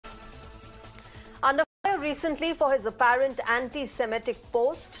recently for his apparent anti-Semitic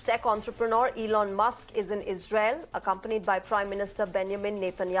post, tech entrepreneur Elon Musk is in Israel, accompanied by Prime Minister Benjamin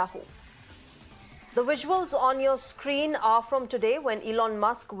Netanyahu. The visuals on your screen are from today when Elon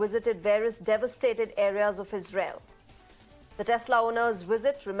Musk visited various devastated areas of Israel. The Tesla owner's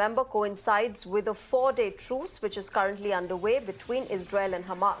visit, remember, coincides with a 4-day truce which is currently underway between Israel and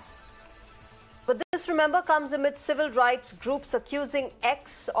Hamas. But this, remember, comes amid civil rights groups accusing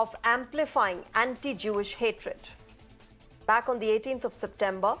X of amplifying anti-Jewish hatred. Back on the 18th of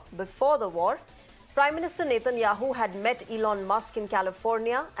September, before the war, Prime Minister Netanyahu had met Elon Musk in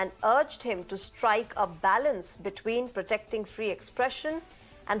California and urged him to strike a balance between protecting free expression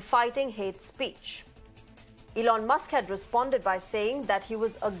and fighting hate speech. Elon Musk had responded by saying that he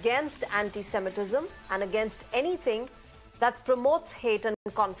was against anti-Semitism and against anything that promotes hate and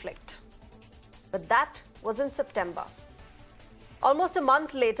conflict. But that was in September. Almost a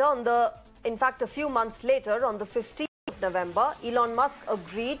month later, a few months later, on the 15th of November, Elon Musk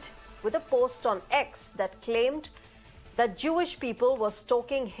agreed with a post on X that claimed that Jewish people were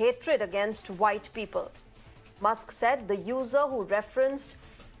stoking hatred against white people. Musk said the user who referenced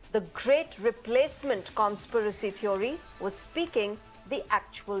the Great Replacement conspiracy theory was speaking the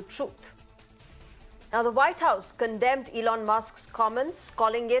actual truth. Now, the White House condemned Elon Musk's comments,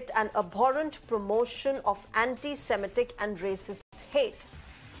 calling it an abhorrent promotion of anti-Semitic and racist hate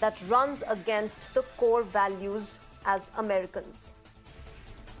that runs against the core values as Americans.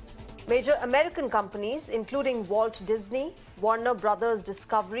 Major American companies, including Walt Disney, Warner Brothers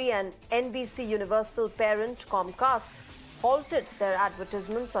Discovery, and NBC Universal parent Comcast, halted their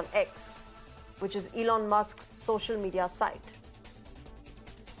advertisements on X, which is Elon Musk's social media site.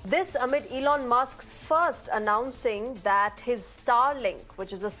 This amid Elon Musk's first announcing that his Starlink,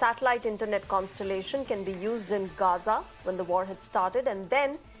 which is a satellite internet constellation, can be used in Gaza when the war had started, and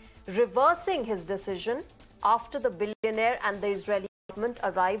then reversing his decision after the billionaire and the Israeli government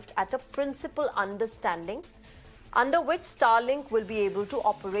arrived at a principal understanding under which Starlink will be able to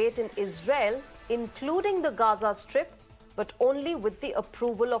operate in Israel, including the Gaza Strip, but only with the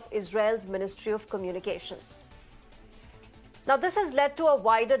approval of Israel's Ministry of Communications. Now, this has led to a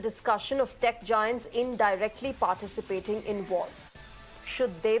wider discussion of tech giants indirectly participating in wars.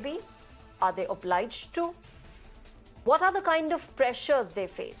 Should they be? Are they obliged to? What are the kind of pressures they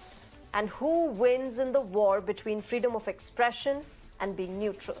face? And who wins in the war between freedom of expression and being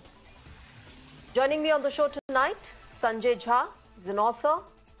neutral? Joining me on the show tonight, Sanjay Jha is an author.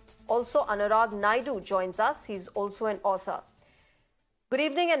 Also, Anurag Naidu joins us. He's also an author. Good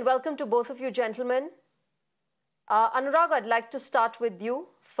evening and welcome to both of you gentlemen. Anurag, I'd like to start with you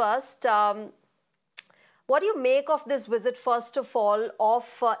first. What do you make of this visit, first of all,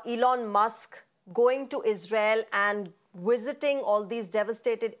 of Elon Musk going to Israel and visiting all these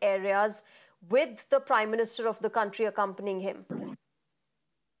devastated areas with the Prime Minister of the country accompanying him?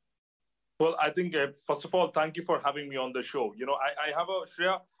 Well, I think, first of all, thank you for having me on the show. You know, I have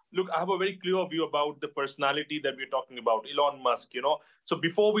a very clear view about the personality that we're talking about, Elon Musk, you know. So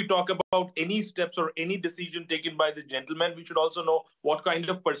before we talk about any steps or any decision taken by the gentleman, we should also know what kind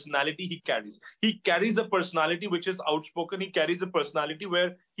of personality he carries. He carries a personality which is outspoken. He carries a personality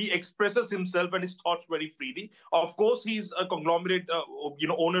where he expresses himself and his thoughts very freely. Of course, he's a conglomerate,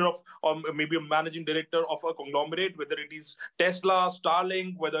 owner of, or maybe a managing director of a conglomerate, whether it is Tesla,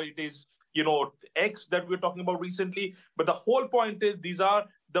 Starlink, whether it is, X that we're talking about recently. But the whole point is these are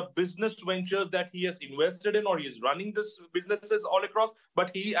the business ventures that he has invested in, or he is running this businesses all across.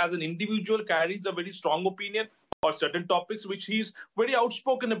 But he, as an individual, carries a very strong opinion on certain topics, which he's very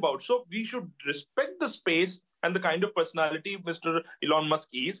outspoken about. So we should respect the space and the kind of personality Mr. Elon Musk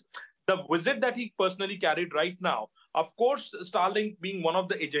is. The visit that he personally carried right now, of course, Starlink being one of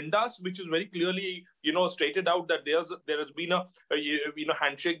the agendas, which is very clearly, stated out that there has been a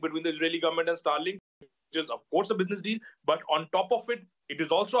handshake between the Israeli government and Starlink, which is, of course, a business deal. But on top of it, it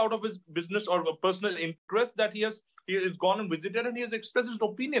is also out of his business or a personal interest that he has gone and visited, and he has expressed his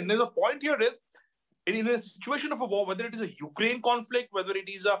opinion. And the point here is, in a situation of a war, whether it is a Ukraine conflict, whether it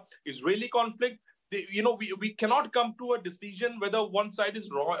is a Israeli conflict, we cannot come to a decision whether one side is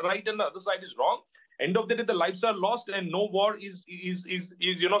right and the other side is wrong. End of the day, the lives are lost, and no war is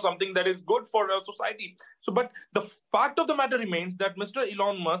something that is good for our society. So, but the fact of the matter remains that Mr.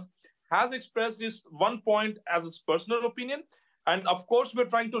 Elon Musk has expressed his one point as his personal opinion, and of course, we're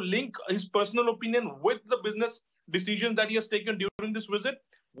trying to link his personal opinion with the business decisions that he has taken during this visit,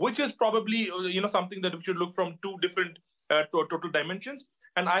 which is probably something that we should look from two different total dimensions.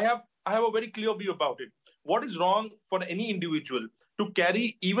 And I have a very clear view about it. What is wrong for any individual to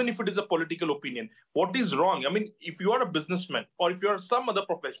carry, even if it is a political opinion? What is wrong? I mean, if you are a businessman or if you are some other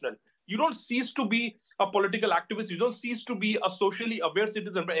professional, you don't cease to be a political activist. You don't cease to be a socially aware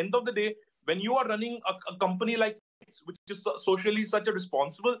citizen. But at the end of the day, when you are running a company like X, which is socially such a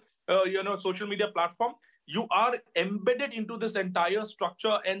responsible, social media platform, you are embedded into this entire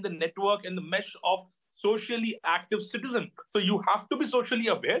structure and the network and the mesh of socially active citizen. So you have to be socially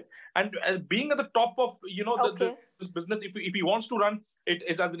aware, and being at the top of Okay. this business, if he wants to run it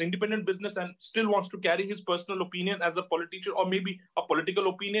is as an independent business and still wants to carry his personal opinion as a politician, or maybe a political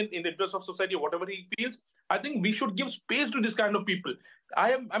opinion in the interest of society, or whatever he feels, I think we should give space to this kind of people.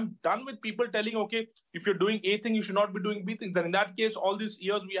 I'm done with people telling, okay, if you're doing A thing, you should not be doing B thing. Then in that case, all these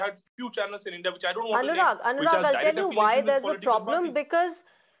years we had few channels in India, which I don't want to name, which Anurag, has I'll tell direct you why affiliation with there's a political problem, parties.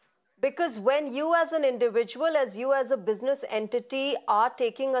 because when you as an individual, as you as a business entity are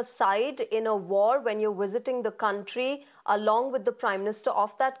taking a side in a war, when you're visiting the country along with the prime minister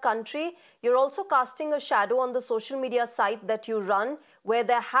of that country, you're also casting a shadow on the social media site that you run, where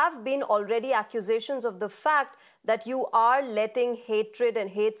there have been already accusations of the fact that you are letting hatred and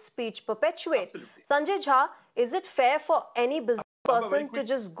hate speech perpetuate. Absolutely. Sanjay Jha, is it fair for any business person to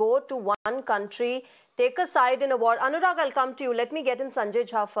just go to one country, take a side in a war? Anurag, I'll come to you. Let me get in Sanjay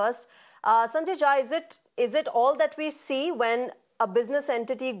Jha first. Sanjay Jha, is it all that we see when a business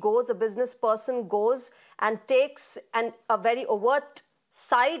entity goes, a business person goes and takes a very overt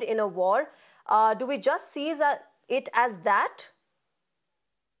side in a war? Do we just see it as that?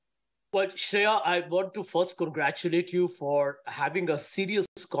 Well, Shreya, I want to first congratulate you for having a serious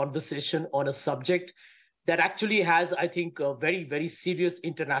conversation on a subject that actually has, I think, very, very serious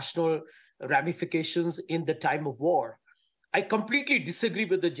international ramifications in the time of war. I completely disagree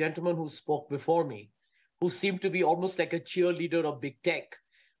with the gentleman who spoke before me, who seemed to be almost like a cheerleader of big tech.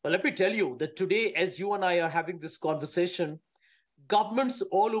 But let me tell you that today, as you and I are having this conversation, governments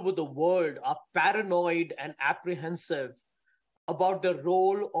all over the world are paranoid and apprehensive about the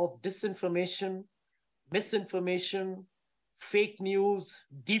role of disinformation, misinformation, fake news,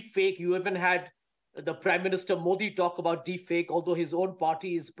 deepfake. You even had the Prime Minister Modi talk about deepfake, although his own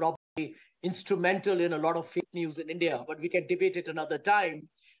party is probably instrumental in a lot of fake news in India, but we can debate it another time.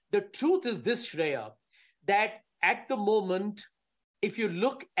 The truth is this, Shreya, that at the moment, if you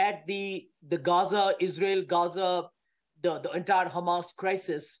look at the Gaza, Israel-Gaza, the entire Hamas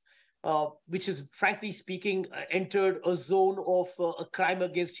crisis, which is, frankly speaking, entered a zone of a crime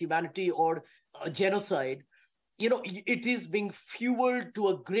against humanity or a genocide, it is being fueled to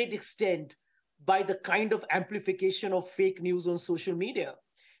a great extent by the kind of amplification of fake news on social media.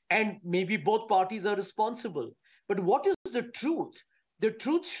 And maybe both parties are responsible. But what is the truth? The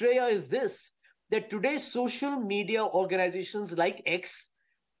truth, Shreya, is this, that today social media organizations like X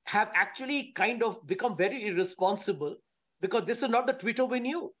have actually kind of become very irresponsible, because this is not the Twitter we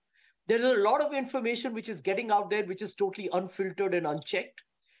knew. There's a lot of information which is getting out there, which is totally unfiltered and unchecked.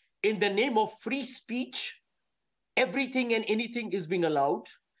 In the name of free speech, everything and anything is being allowed.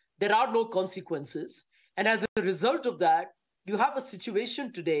 There are no consequences. And as a result of that, you have a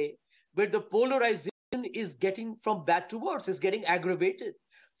situation today where the polarization is getting from bad to worse, is getting aggravated.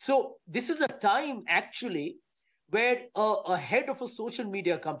 So this is a time actually where a head of a social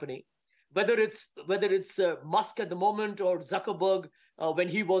media company, whether it's Musk at the moment or Zuckerberg when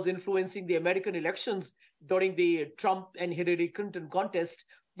he was influencing the American elections during the Trump and Hillary Clinton contest,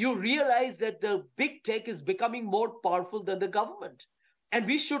 you realize that the big tech is becoming more powerful than the government. And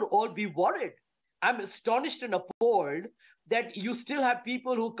we should all be worried. I'm astonished and appalled that you still have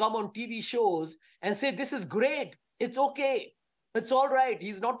people who come on TV shows and say, this is great, it's okay, it's all right,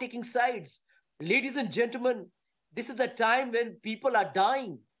 he's not taking sides. Ladies and gentlemen, this is a time when people are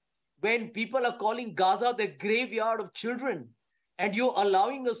dying, when people are calling Gaza the graveyard of children, and you're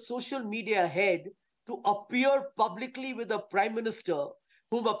allowing a social media head to appear publicly with a prime minister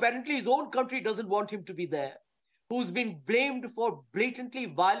whom apparently his own country doesn't want him to be there, who's been blamed for blatantly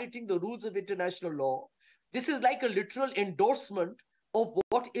violating the rules of international law. This is like a literal endorsement of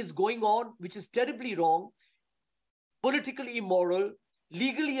what is going on, which is terribly wrong, politically immoral,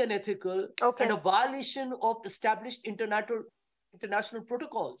 legally unethical, and a violation of established international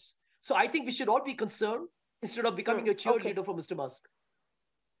protocols. So I think we should all be concerned instead of becoming a cheerleader for Mr. Musk.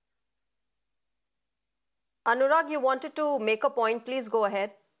 Anurag, you wanted to make a point. Please go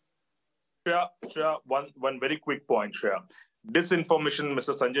ahead. Shreya, one very quick point, Shreya. Disinformation,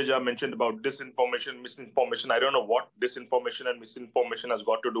 Mr. Sanjay Jha mentioned about disinformation, misinformation. I don't know what disinformation and misinformation has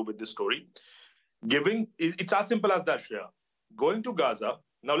got to do with this story. It's as simple as that, Shreya. Going to Gaza,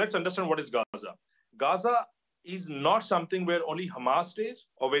 now let's understand what is Gaza. Gaza is not something where only Hamas stays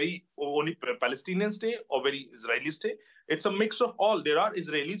or only Palestinians stay or very Israelis stay. It's a mix of all. There are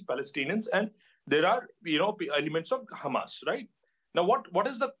Israelis, Palestinians, and there are elements of Hamas, right? Now, what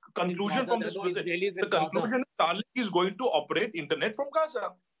is the conclusion from this visit? The conclusion is Starlink is going to operate internet from Gaza.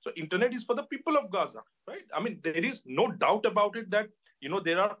 So internet is for the people of Gaza, right? I mean, there is no doubt about it that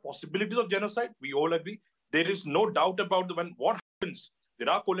there are possibilities of genocide. We all agree. There is no doubt about what happens. There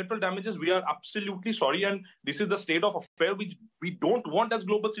are collateral damages. We are absolutely sorry, and this is the state of affair which we don't want as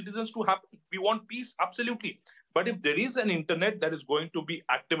global citizens to happen. We want peace, absolutely. But if there is an internet that is going to be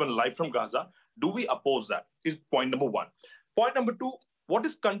active and live from Gaza, do we oppose that? Is point number one. Point number two, what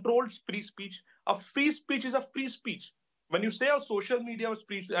is controlled free speech? A free speech is a free speech. When you say on social media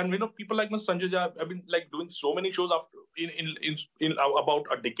free, and people like Mr. Sanjay Jha have been doing so many shows after in about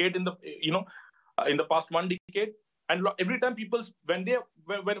a decade in the past 1 decade. And every time people, when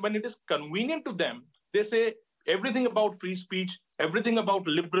it is convenient to them, they say everything about free speech, everything about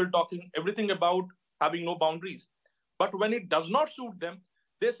liberal talking, everything about having no boundaries. But when it does not suit them,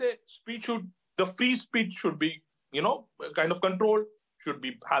 they say the free speech should be, kind of controlled, should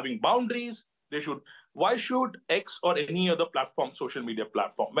be having boundaries. Why should X or any other platform, social media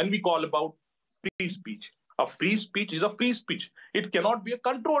platform, when we call about free speech? A free speech is a free speech. It cannot be a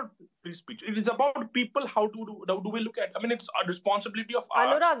controlled free speech. It is about people. How do we look at? I mean, it's a responsibility of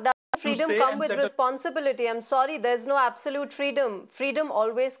ours. Anurag, does freedom come with responsibility? I'm sorry, there's no absolute freedom. Freedom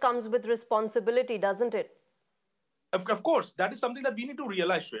always comes with responsibility, doesn't it? Of course, that is something that we need to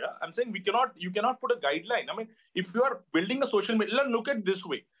realize, Shreya. I'm saying you cannot put a guideline. I mean, if you are building a social media, look at it this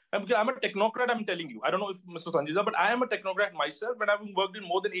way. I'm a technocrat, I'm telling you. I don't know if Mr. Sanjay Jha, but I am a technocrat myself, and I've worked in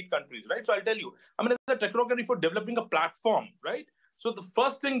more than 8 countries, right? So I'll tell you, I mean, as a technocrat, if you're developing a platform, right? So the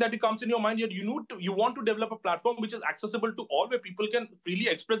first thing that comes in your mind, you want to develop a platform which is accessible to all, where people can freely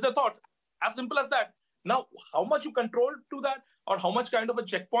express their thoughts. As simple as that. Now, how much you control to that, or how much kind of a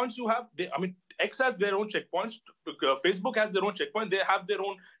checkpoints you have? X has their own checkpoints. Facebook has their own checkpoint. They have their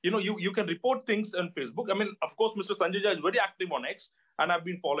own, you can report things on Facebook. I mean, of course, Mr. Sanjay Jha is very active on X, and I've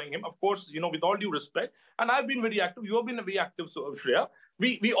been following him, of course, with all due respect. And I've been very active. You have been very active, so Shreya.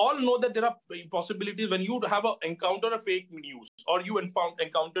 We all know that there are possibilities when you encounter a fake news, or you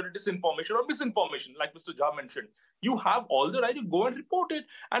encounter disinformation or misinformation, like Mr. Jha mentioned. You have all the right to go and report it.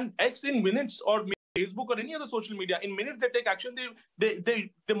 And X in minutes, or Facebook or any other social media, in minutes they take action.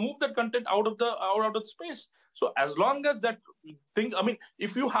 They move that content out of the space. So as long as that thing, I mean,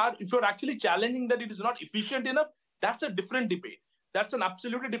 if you're actually challenging that it is not efficient enough, that's a different debate. That's an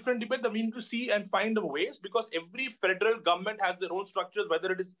absolutely different debate that we need to see and find the ways, because every federal government has their own structures,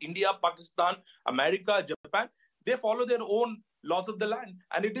 whether it is India, Pakistan, America, Japan. They follow their own laws of the land,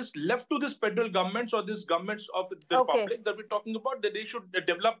 and it is left to these federal governments or these governments of the republic that we're talking about, that they should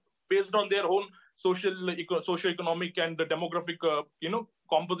develop based on their own socio-economic and demographic,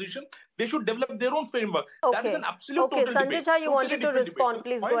 composition. They should develop their own framework. That is an absolute total Sanjay debate. Jha, you wanted to respond.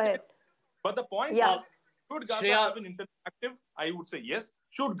 Please go ahead. But the point is, should Gaza have an internet active? I would say yes.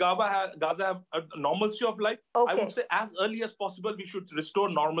 Should Gaza have a normalcy of life? I would say as early as possible, we should restore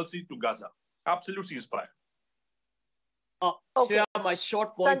normalcy to Gaza. Absolute ceasefire. Shreya, my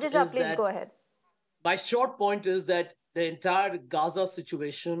short point Sanjay Jha, please go ahead. My short point is that the entire Gaza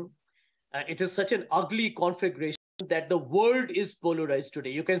situation, it is such an ugly configuration that the world is polarized today.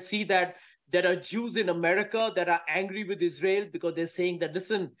 You can see that there are Jews in America that are angry with Israel because they're saying that,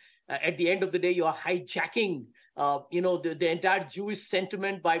 listen, at the end of the day, you are hijacking, the entire Jewish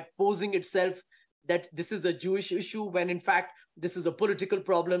sentiment by posing itself that this is a Jewish issue, when in fact, this is a political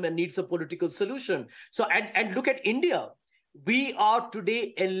problem and needs a political solution. So, and look at India. We are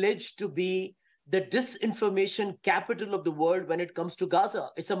today alleged to be the disinformation capital of the world when it comes to Gaza.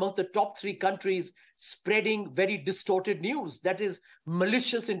 It's amongst the top 3 countries spreading very distorted news that is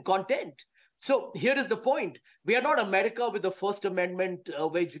malicious in content. So here is the point. We are not America with the First Amendment,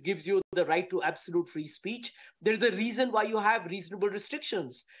 which gives you the right to absolute free speech. There is a reason why you have reasonable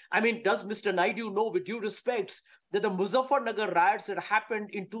restrictions. I mean, does Mr. Naidu know, with due respects, that the Muzaffarnagar riots that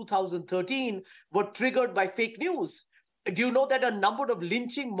happened in 2013 were triggered by fake news? Do you know that a number of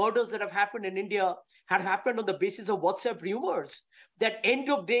lynching murders that have happened in India had happened on the basis of WhatsApp rumors? That end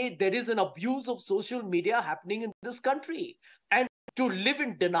of day, there is an abuse of social media happening in this country. And to live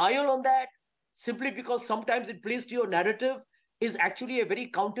in denial on that, simply because sometimes it plays to your narrative, is actually a very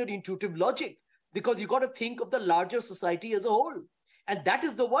counterintuitive logic, because you got to think of the larger society as a whole. And that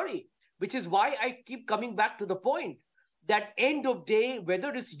is the worry, which is why I keep coming back to the point that end of day,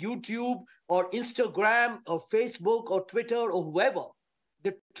 whether it's YouTube or Instagram or Facebook or Twitter or whoever,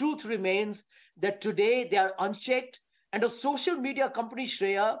 the truth remains that today they are unchecked, and a social media company,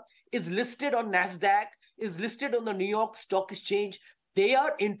 Shreya, is listed on NASDAQ, is listed on the New York Stock Exchange. They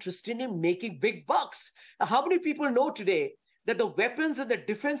are interested in making big bucks. How many people know today that the weapons and the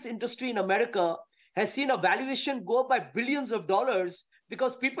defense industry in America has seen a valuation go up by billions of dollars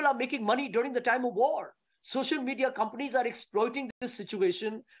because people are making money during the time of war? Social media companies are exploiting this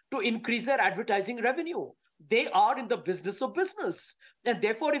situation to increase their advertising revenue. They are in the business of business. And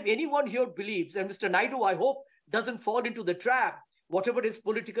therefore, if anyone here believes, and Mr. Naidu, I hope, doesn't fall into the trap, whatever his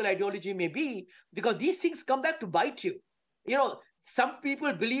political ideology may be, because these things come back to bite you. You know, some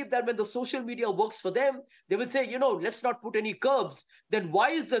people believe that when the social media works for them, they will say, let's not put any curbs. Then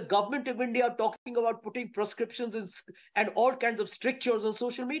why is the government of India talking about putting prescriptions and all kinds of strictures on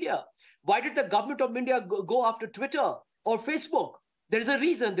social media? Why did the government of India go after Twitter or Facebook? There's a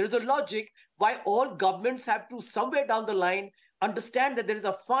reason, there's a logic why all governments have to, somewhere down the line, understand that there is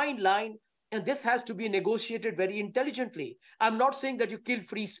a fine line, and this has to be negotiated very intelligently. I'm not saying that you kill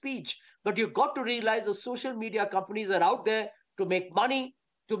free speech, but you've got to realize the social media companies are out there to make money,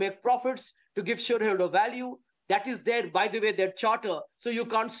 to make profits, to give shareholder value. That is their, by the way, their charter. So you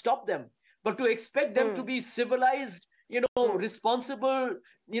can't stop them. But to expect them to be civilized, responsible,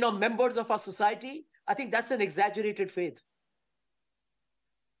 members of our society, I think that's an exaggerated faith.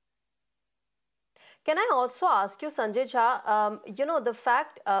 Can I also ask you, Sanjay Jha, the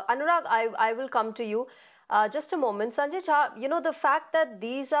fact, Anurag, I will come to you. Just a moment. Sanjay Jha, the fact that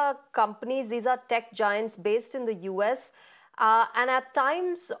these are companies, these are tech giants based in the US, and at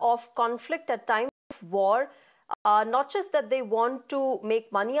times of conflict, at times of war, not just that they want to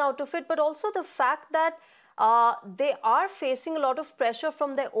make money out of it, but also the fact that they are facing a lot of pressure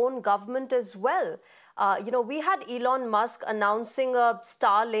from their own government as well. We had Elon Musk announcing a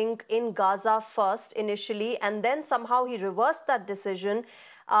Starlink in Gaza first initially, and then somehow he reversed that decision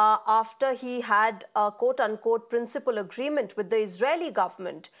after he had a quote-unquote principal agreement with the Israeli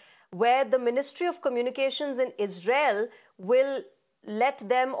government, where the Ministry of Communications in Israel will let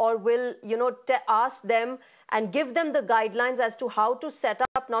them or will, ask them and give them the guidelines as to how to set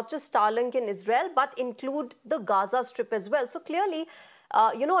up not just Starlink in Israel, but include the Gaza Strip as well. So clearly,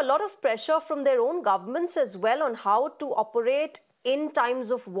 a lot of pressure from their own governments as well on how to operate in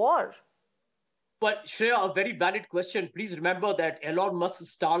times of war. Well, Shreya, a very valid question. Please remember that Elon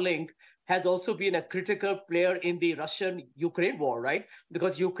Musk's Starlink has also been a critical player in the Russian-Ukraine war, right?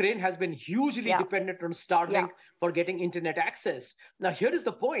 Because Ukraine has been hugely dependent on Starlink for getting internet access. Now, here is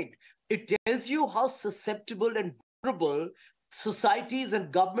the point. It tells you how susceptible and vulnerable societies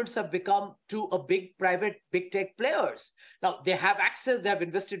and governments have become to a big tech players. Now, they have access, they have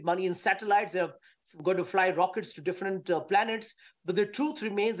invested money in satellites, they're going to fly rockets to different planets, but the truth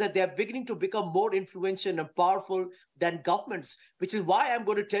remains that they are beginning to become more influential and powerful than governments, which is why I'm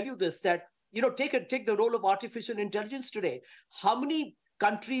going to tell you this, that, take the role of artificial intelligence today. How many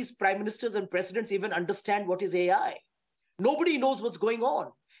countries, prime ministers and presidents even understand what is AI? Nobody knows what's going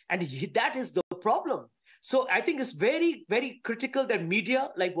on. And that is the problem. So I think it's very, very critical that media,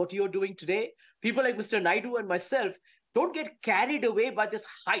 like what you're doing today, people like Mr. Naidu and myself, don't get carried away by this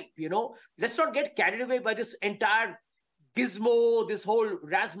hype, Let's not get carried away by this entire gizmo, this whole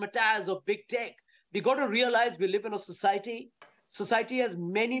razzmatazz of big tech. We got to realize we live in a society. Society has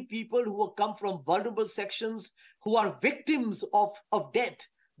many people who have come from vulnerable sections, who are victims of death,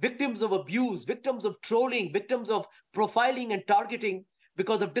 victims of abuse, victims of trolling, victims of profiling and targeting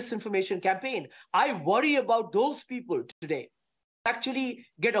because of disinformation campaign. I worry about those people today. Actually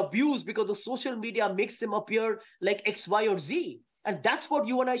get abused because the social media makes them appear like X, Y, or Z. And that's what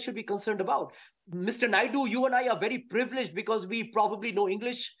you and I should be concerned about. Mr. Naidu, you and I are very privileged because we probably know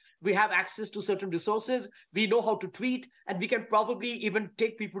English. We have access to certain resources. We know how to tweet, and we can probably even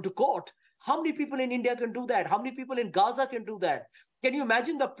take people to court. How many people in India can do that? How many people in Gaza can do that? Can you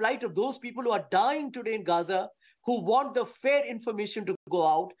imagine the plight of those people who are dying today in Gaza, who want the fair information to go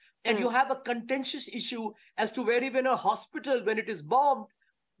out? And you have a contentious issue as to where even a hospital, when it is bombed,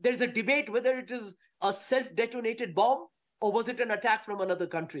 there's a debate whether it is a self-detonated bomb or was it an attack from another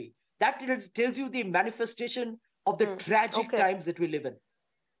country. That tells you the manifestation of the tragic times that we live in.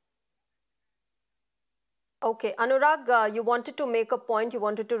 Okay, Anurag, you wanted to make a point. You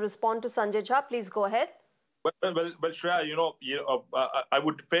wanted to respond to Sanjay Jha. Please go ahead. Well, Shreya, I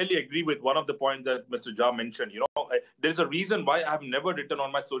would fairly agree with one of the points that Mr. Jha mentioned. There's a reason why I have never written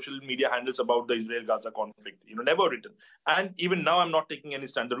on my social media handles about the Israel-Gaza conflict. Never written. And even now, I'm not taking any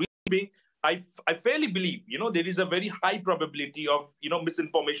stand. The reason being, I fairly believe, there is a very high probability of,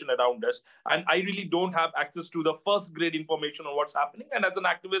 misinformation around us. And I really don't have access to the first grade information on what's happening. And as an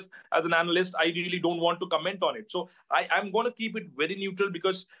activist, as an analyst, I really don't want to comment on it. So I'm going to keep it very neutral,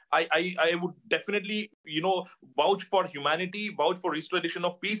 because I would definitely, vouch for humanity, vouch for restoration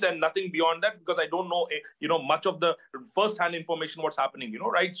of peace, and nothing beyond that, because I don't know, much of the first-hand information, what's happening,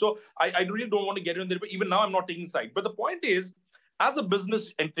 right? So I really don't want to get in there. But even now, I'm not taking side. But the point is, as a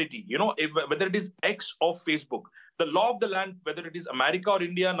business entity, whether it is X or Facebook, the law of the land, whether it is America or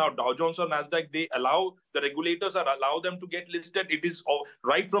India, now Dow Jones or Nasdaq, the regulators allow them to get listed. It is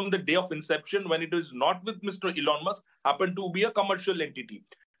right from the day of inception, when it is not with Mr. Elon Musk, happen to be a commercial entity.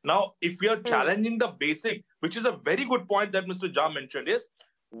 Now, if we are challenging the basic, which is a very good point that Mr. Jha mentioned, is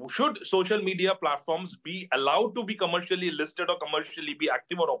should social media platforms be allowed to be commercially listed or commercially be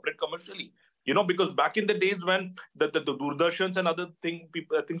active or operate commercially? Because back in the days when the Doordarshans and other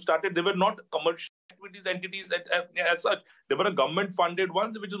things started, they were not commercial activities entities as such. They were a government-funded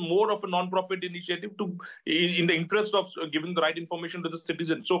ones, which is more of a non-profit initiative in the interest of giving the right information to the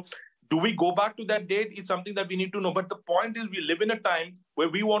citizens. So do we go back to that date? It's something that we need to know. But the point is, we live in a time where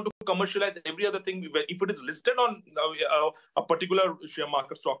we want to commercialize every other thing. If it is listed on a particular share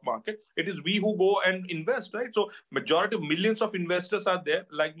market, stock market, it is we who go and invest, right? So majority of millions of investors are there,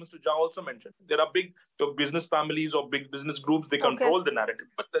 like Mr. Jha also mentioned. There are big business families or big business groups. They control the narrative.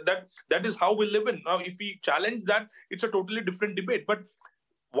 But that is how we live in. Now, if we challenge that, it's a totally different debate. But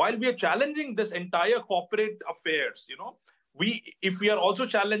while we are challenging this entire corporate affairs, if we are also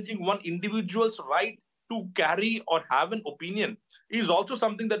challenging one individual's right to carry or have an opinion, is also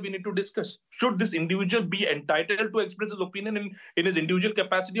something that we need to discuss. Should this individual be entitled to express his opinion in his individual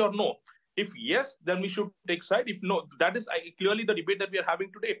capacity or no? If yes, then we should take side. If no, that is clearly the debate that we are having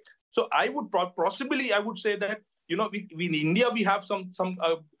today. So I would possibly, I would say that, we in India, we have some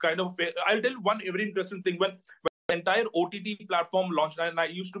kind of, I'll tell you one very interesting thing. When the entire OTT platform launched, and I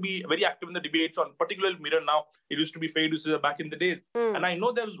used to be very active in the debates on particularly Mirror now. It used to be Fair Use back in the days. And I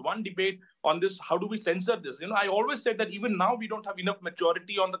know there was one debate on this, how do we censor this? I always said that even now we don't have enough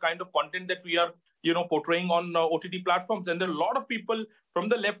maturity on the kind of content that we are, portraying on OTT platforms. And there are a lot of people from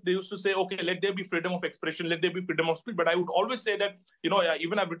the left, they used to say, okay, let there be freedom of expression, let there be freedom of speech. But I would always say that,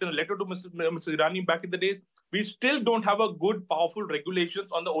 even I've written a letter to Mr. Irani back in the days, we still don't have a good, powerful regulations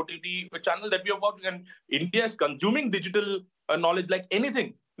on the OTT channel that we are watching. And India is consuming digital knowledge like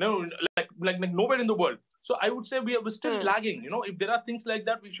anything, like nowhere in the world. So I would say we're still lagging. If there are things like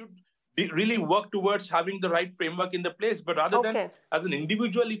that, we should really work towards having the right framework in the place. But rather than as an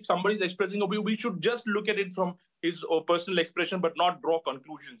individual, if somebody is expressing a view, we should just look at it from his personal expression, but not draw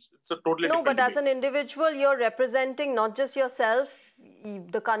conclusions. It's a totally different debate. As an individual, you're representing not just yourself,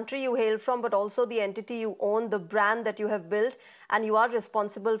 the country you hail from, but also the entity you own, the brand that you have built, and you are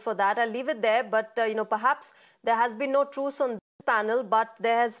responsible for that. I'll leave it there, but perhaps there has been no truce on this panel, but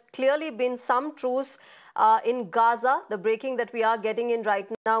there has clearly been some truce in Gaza. The breaking that we are getting in right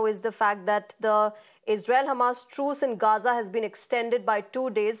now is the fact that the Israel-Hamas truce in Gaza has been extended by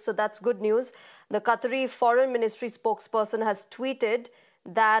 2 days, so that's good news. The Qatari Foreign Ministry spokesperson has tweeted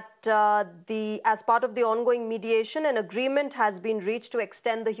that as part of the ongoing mediation, an agreement has been reached to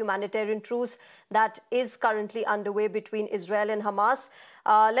extend the humanitarian truce that is currently underway between Israel and Hamas.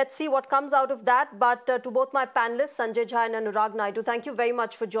 Let's see what comes out of that. But to both my panelists, Sanjay Jha and Anurag Naidu, thank you very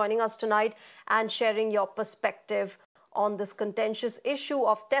much for joining us tonight and sharing your perspective on this contentious issue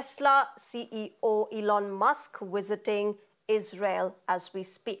of Tesla CEO Elon Musk visiting Israel as we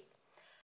speak.